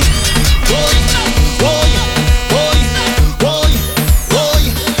party. Boy, boy, boy, boy, boy,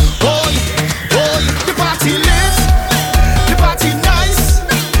 boy, boy. The party lit, the party nice,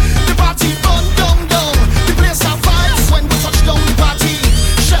 the party burn down, down. The place on fire when we touch down the party.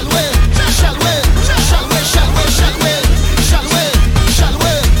 Shall we, shall we?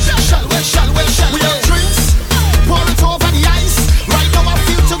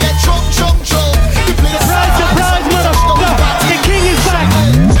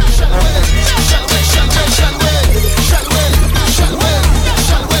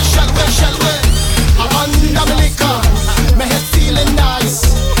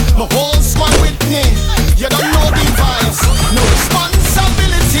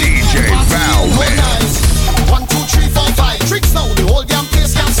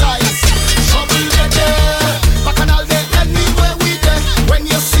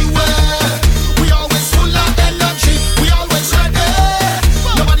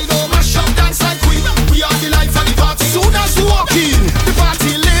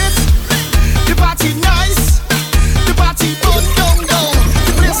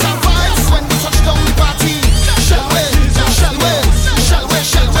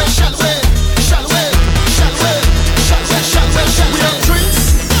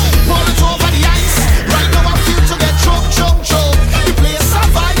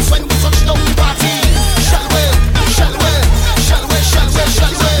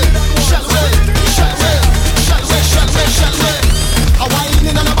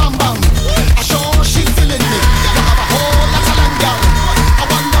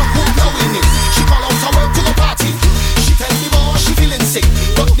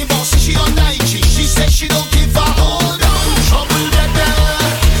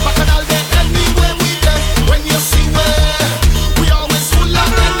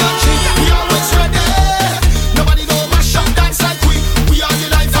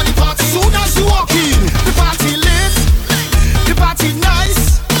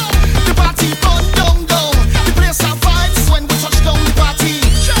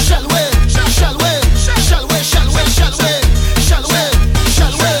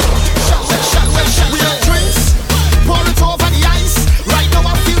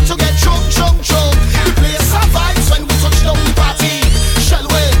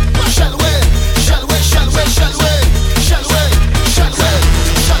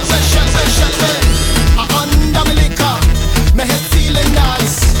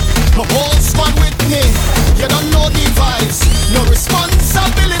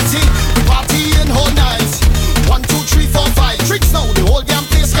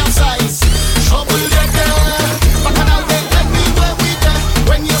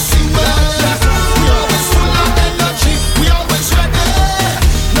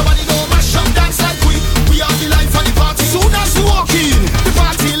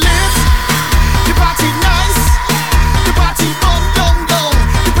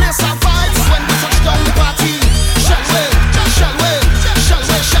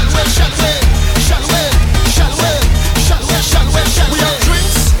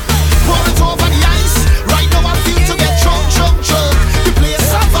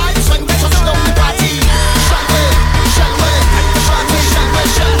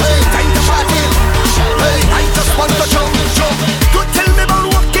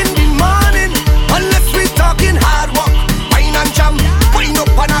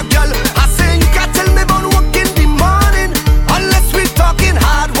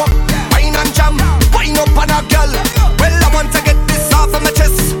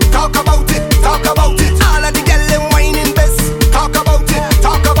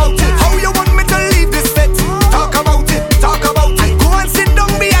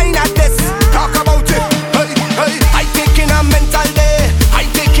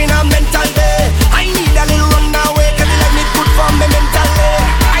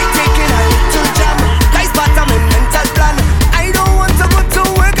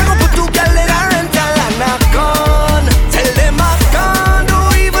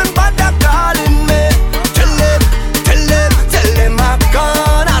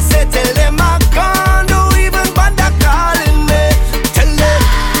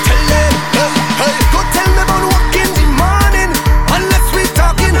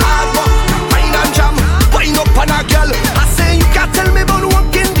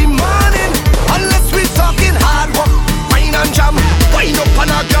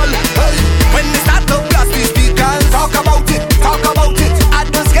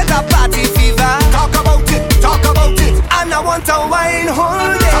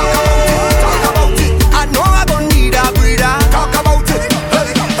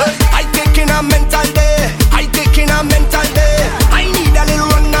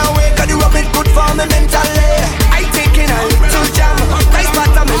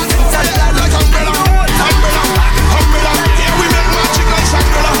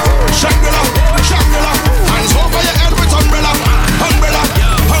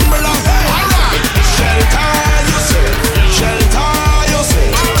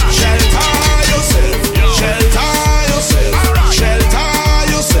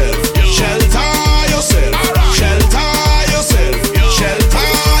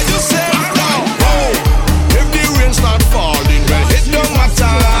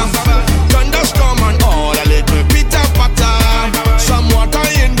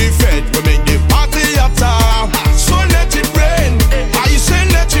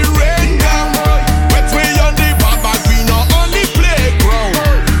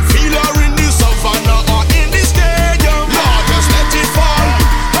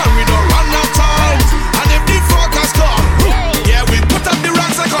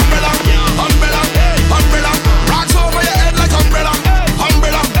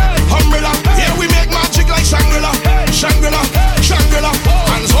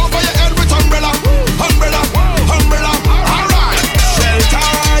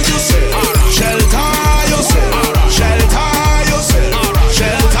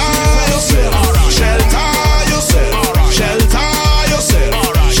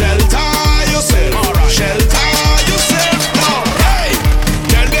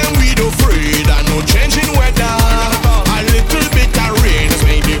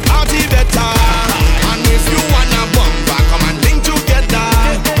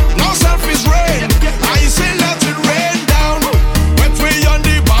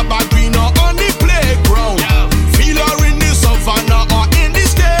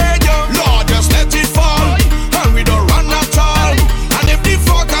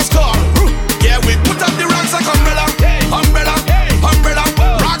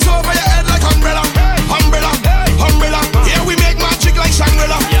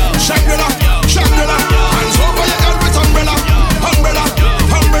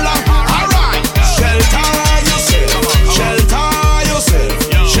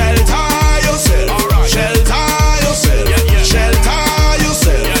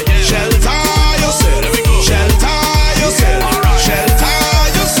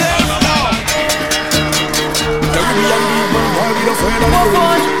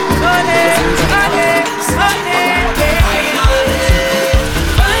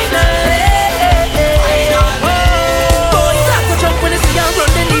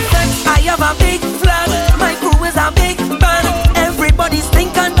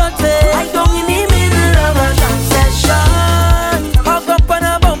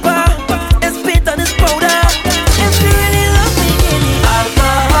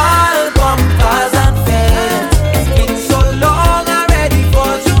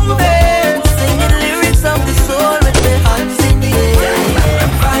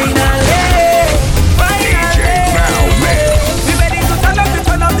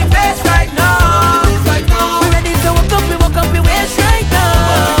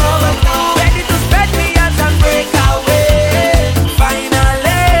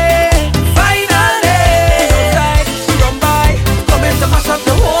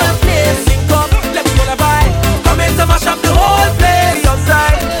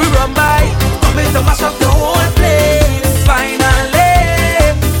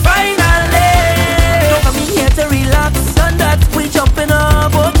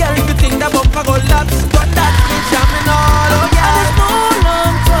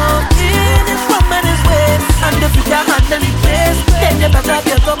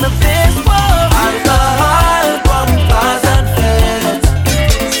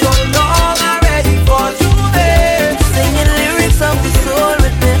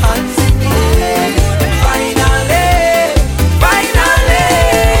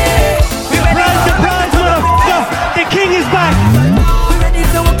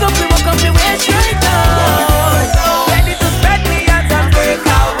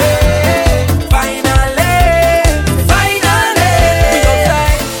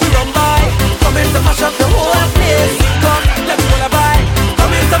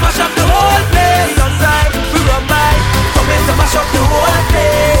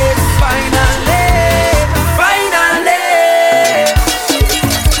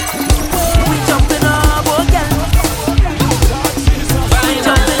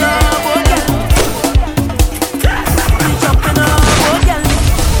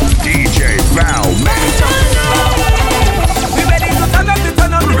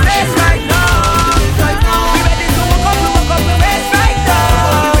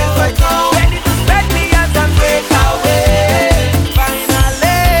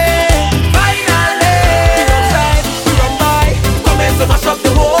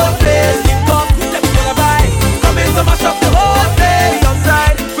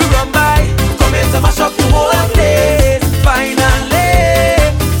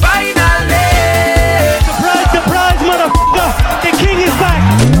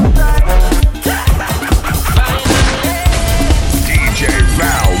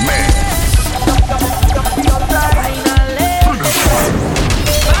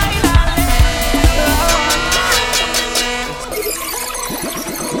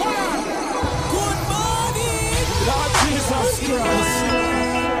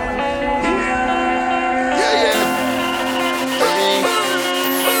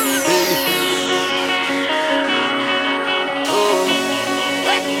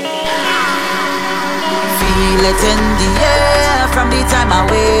 Feel it in the air from the time I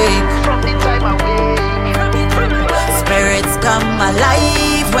wake. Spirits come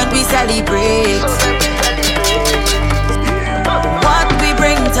alive when we celebrate. What we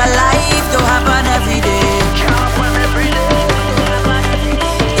bring to life to happen every day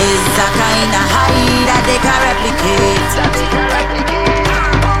is a kind of high that they can replicate.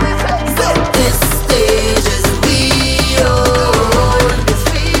 This stage is we own.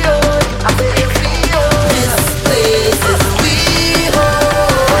 This place is we own.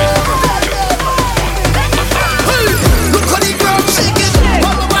 Look how the ground shaking,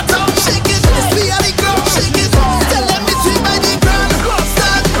 all over town shaking. It's me and the ground shaking. Tell them it's me by the ground.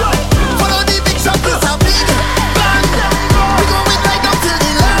 Stand, follow the big shot, it's a big bang. We going right down till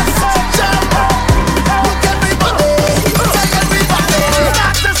the last jump. Look everybody, tell everybody.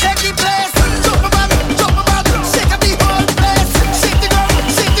 Start to shake the place, jump about, shake up the whole place. Shake the ground,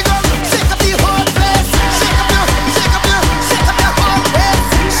 shake the ground, shake up the whole place. Shake up your whole place.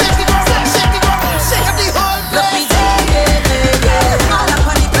 Shake the ground, shake the ground, shake up the whole Look me place. all up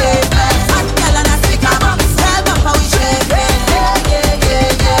on the pavement. Hot girl and a sticker bomb. Tell them how we shake it.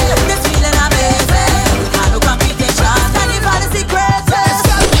 This feeling amazing. Can't no competition. Anybody see greatest.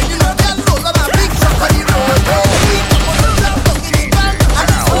 You know that roll on a big truck on the road. We come on the top, don't give it back. And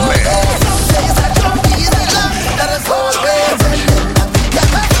it's always some say it's a junkie in the land. That is always get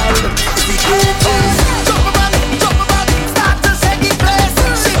back. It's the greatest. Jump about, start to shake the place.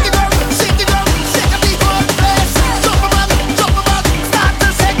 Shake the ground, shake up the whole place. Jump about, start to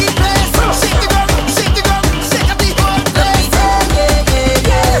shake the place. Shake the ground, shake up the whole place.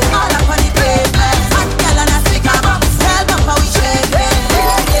 All up on the pavement. Hot girl and a sticker bomb. Tell them how we shake it.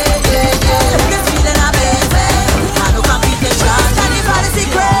 This feeling amazing. Can't no competition. Anybody see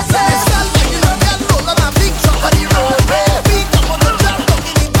greatest. You know that roll on a big truck on the road. We come on the top, don't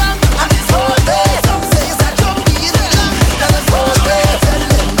give it back. And it's always some say it's a junkie in the land. That is always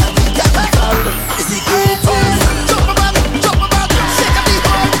get back. It's the greatest. Jump about, shake up the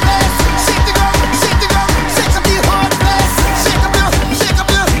whole place. Shake the ground, shake up the whole place. Shake up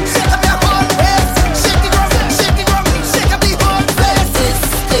your whole place. Shake the ground, shake up the whole place. This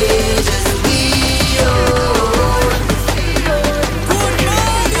stage is we own.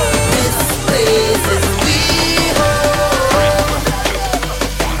 This place is we own.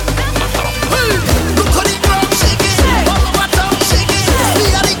 Look how the ground shaking, all over town shaking. We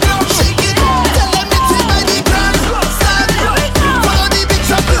are the ground shaking. Tell them it's me by the ground. Stand, follow the big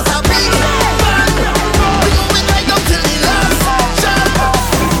shot, it's a big bang. We going right down till the last jump.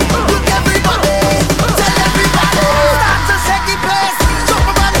 Look everybody, tell everybody. Start to shake the place. Jump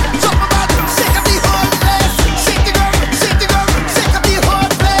about, shake up the whole place. Shake the ground, shake up the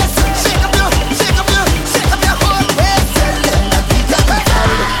whole place. Shake up your whole place. Tell them that we got back.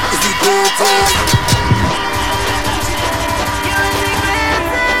 It's the greatest.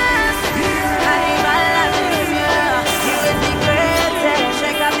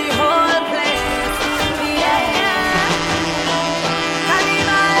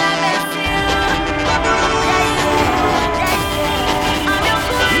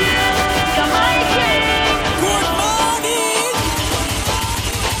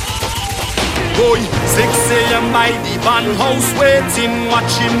 Boy, 6 a.m. by the van house waiting,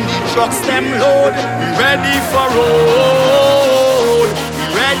 watching the trucks them load. We ready for road. We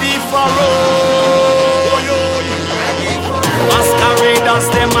ready for road. Masqueraders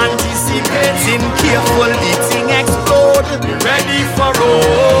them anticipating, careful the thing explode. We ready for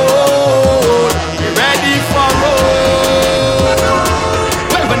road. We ready for road.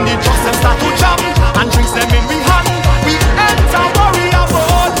 Well, when the trucks them start to jam and drinks them in we hand, we enter warrior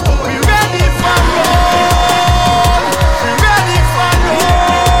mode. We ready for road. We ready for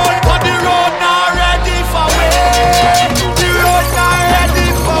road. But the road not ready for way. The road not ready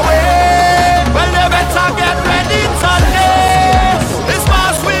for way. Well, they better get ready today. This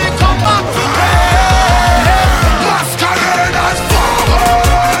mass we come back to play. Masqueraders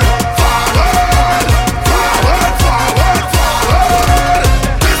forward.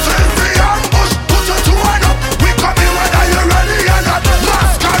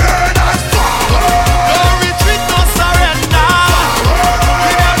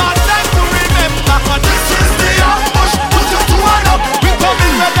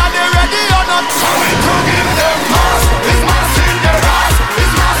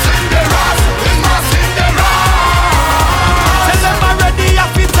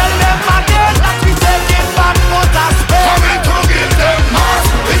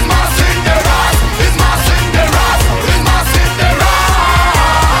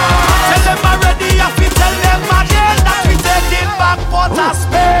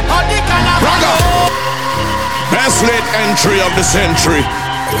 entry of the century.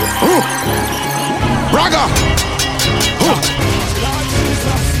 Braga.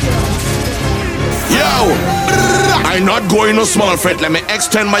 Yo, I'm not going no small fret. Let me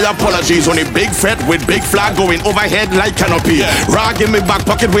extend my apologies on a big fret with big flag going overhead like canopy. Rag in me back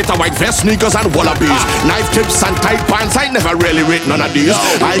pocket with a white vest, sneakers and wallabies. Knife tips and tight pants, I never really rate none of these.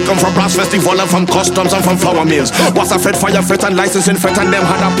 I come from brass festival and from customs and from flour mills. Was a fed fire fret and licensing fret and them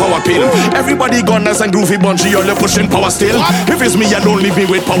had a power pill. Everybody gunners and groovy bunchy, all they pushing power still. If it's me, you don't leave me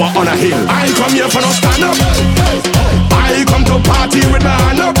with power on a hill. I come here for no stand up. I come to party with my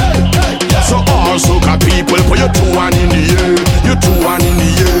hand up. So all soca people, put your 2 1 in the air. You 2 1 in the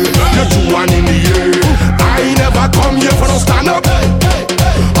air. You 2 1 in the air. I never come here for no stand up.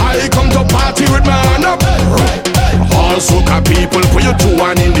 I come to party with my hand up. All soca people, put your 2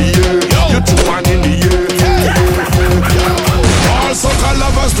 1 in the air. You 2 1 in the air. All soca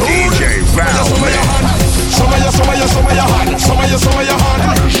lovers do DJ Valery. Show me your hand. Show me your hand. Show me your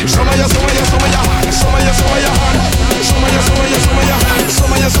hand. Show me your hand. Show me your hand. Show me your hand. Show me your hand.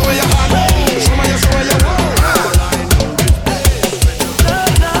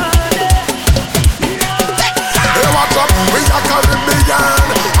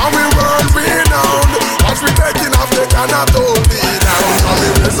 And we world renowned. Once we taking off, they cannot hold me down. So we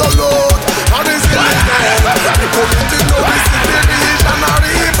raise a low.